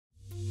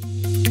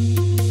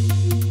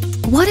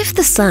What if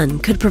the sun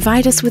could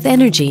provide us with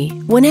energy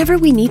whenever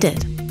we need it?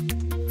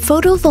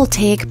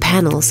 Photovoltaic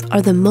panels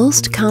are the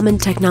most common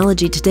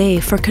technology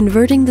today for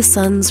converting the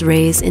sun's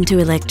rays into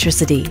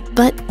electricity.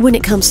 But when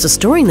it comes to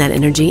storing that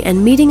energy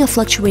and meeting a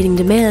fluctuating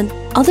demand,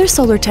 other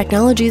solar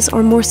technologies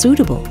are more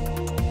suitable.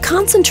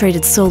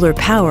 Concentrated solar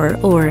power,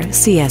 or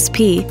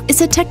CSP,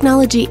 is a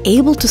technology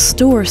able to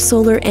store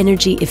solar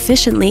energy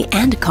efficiently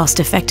and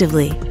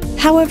cost-effectively.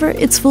 However,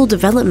 its full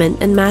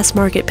development and mass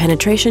market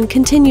penetration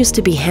continues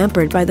to be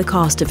hampered by the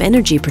cost of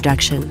energy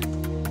production.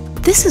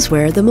 This is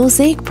where the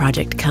MOSAIC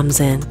project comes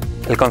in.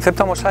 El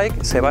concepto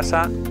MOSAIC se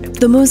basa.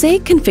 The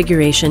MOSAIC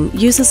configuration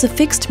uses a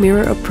fixed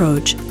mirror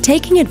approach,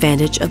 taking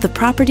advantage of the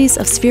properties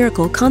of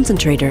spherical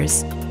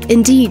concentrators.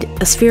 Indeed,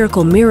 a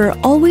spherical mirror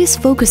always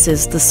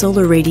focuses the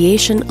solar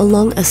radiation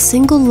along a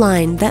single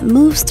line that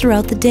moves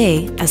throughout the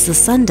day as the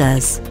sun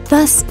does.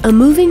 Thus, a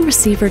moving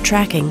receiver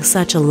tracking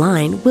such a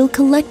line will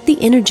collect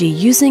the energy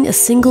using a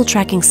single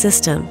tracking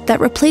system that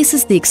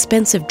replaces the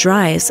expensive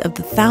drives of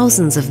the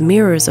thousands of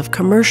mirrors of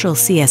commercial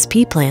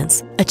CSP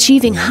plants,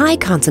 achieving high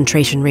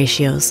concentration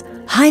ratios,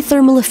 high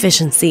thermal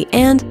efficiency,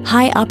 and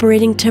high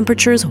operating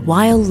temperatures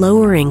while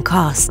lowering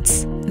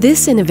costs.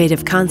 This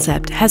innovative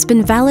concept has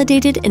been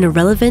validated in a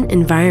relevant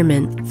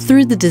environment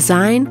through the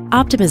design,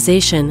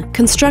 optimization,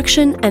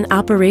 construction, and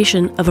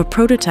operation of a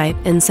prototype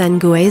in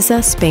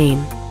Sangüesa,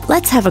 Spain.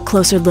 Let's have a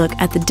closer look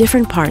at the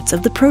different parts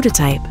of the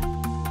prototype.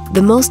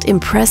 The most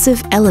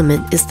impressive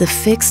element is the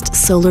fixed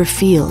solar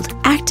field,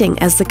 acting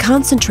as the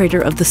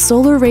concentrator of the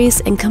solar rays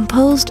and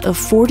composed of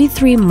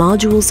 43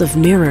 modules of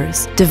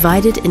mirrors,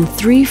 divided in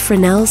 3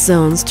 Fresnel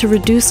zones to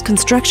reduce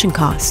construction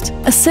cost,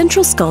 a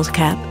central skull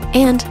cap,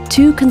 and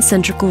 2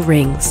 concentrical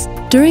rings.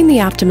 During the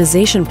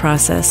optimization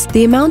process,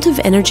 the amount of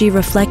energy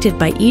reflected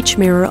by each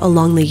mirror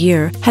along the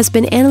year has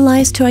been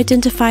analyzed to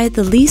identify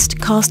the least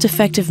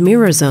cost-effective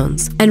mirror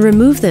zones and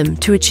remove them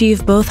to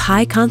achieve both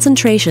high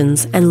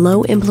concentrations and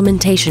low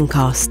implementation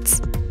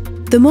costs.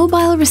 The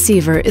mobile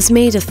receiver is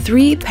made of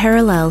 3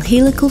 parallel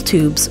helical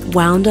tubes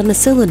wound on a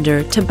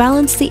cylinder to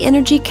balance the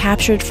energy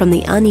captured from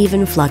the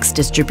uneven flux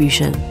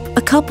distribution.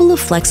 A couple of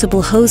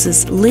flexible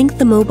hoses link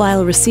the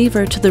mobile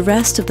receiver to the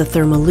rest of the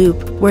thermal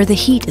loop where the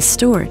heat is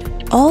stored.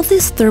 All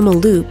this thermal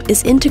loop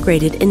is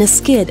integrated in a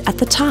skid at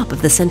the top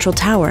of the central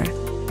tower.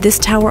 This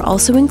tower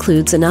also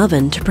includes an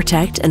oven to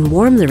protect and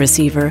warm the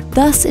receiver,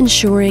 thus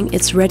ensuring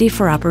it's ready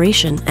for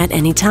operation at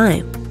any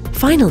time.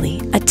 Finally,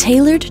 a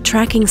tailored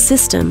tracking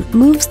system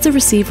moves the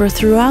receiver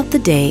throughout the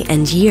day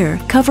and year,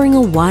 covering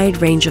a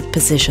wide range of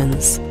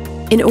positions.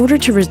 In order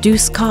to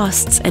reduce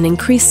costs and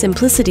increase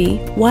simplicity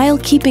while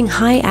keeping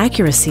high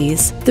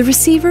accuracies, the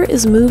receiver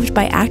is moved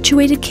by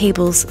actuated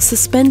cables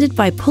suspended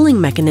by pulling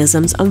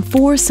mechanisms on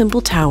 4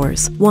 simple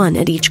towers, 1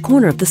 at each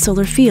corner of the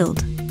solar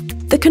field.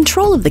 The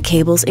control of the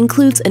cables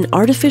includes an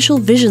artificial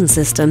vision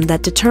system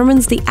that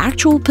determines the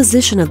actual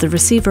position of the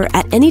receiver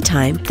at any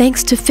time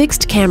thanks to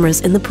fixed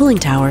cameras in the pulling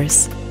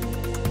towers.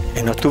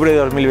 In October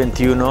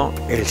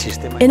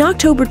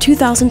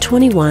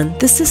 2021,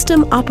 the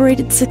system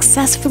operated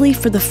successfully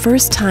for the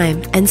first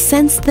time, and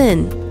since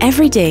then,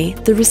 every day,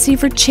 the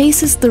receiver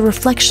chases the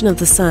reflection of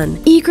the sun,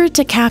 eager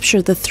to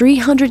capture the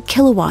 300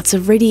 kilowatts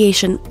of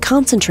radiation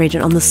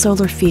concentrated on the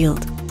solar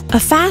field. A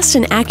fast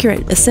and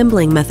accurate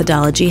assembling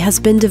methodology has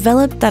been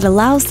developed that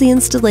allows the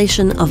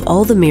installation of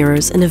all the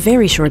mirrors in a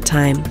very short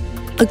time.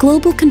 A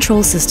global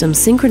control system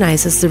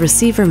synchronizes the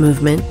receiver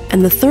movement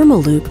and the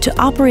thermal loop to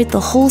operate the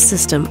whole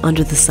system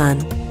under the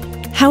sun.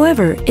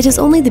 However, it is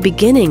only the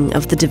beginning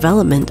of the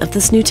development of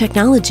this new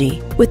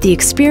technology. With the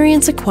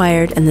experience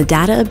acquired and the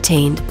data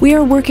obtained, we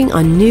are working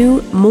on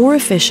new, more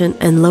efficient,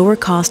 and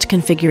lower-cost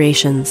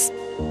configurations.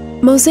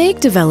 MOSAIC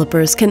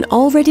developers can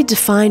already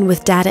define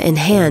with data in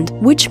hand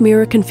which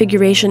mirror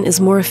configuration is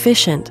more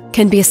efficient,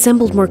 can be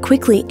assembled more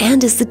quickly,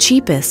 and is the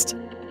cheapest.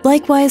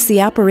 Likewise,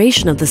 the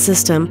operation of the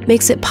system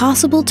makes it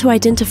possible to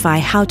identify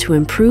how to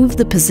improve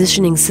the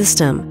positioning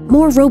system,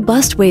 more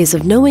robust ways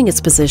of knowing its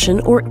position,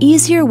 or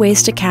easier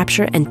ways to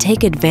capture and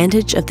take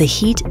advantage of the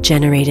heat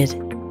generated.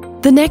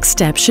 The next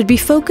step should be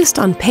focused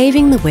on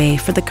paving the way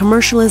for the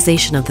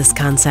commercialization of this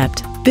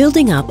concept,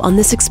 building up on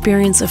this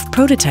experience of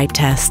prototype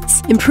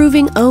tests,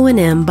 improving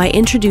O&M by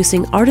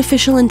introducing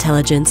artificial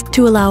intelligence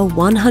to allow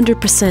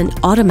 100%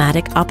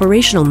 automatic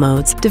operational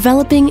modes,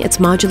 developing its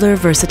modular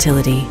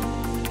versatility.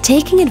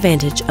 Taking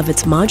advantage of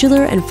its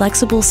modular and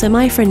flexible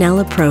semi-Fresnel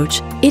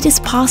approach, it is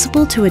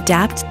possible to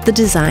adapt the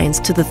designs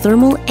to the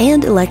thermal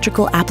and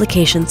electrical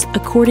applications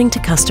according to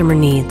customer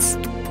needs.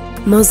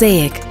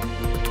 MOSAIC: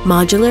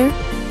 modular,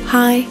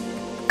 high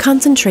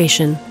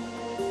concentration,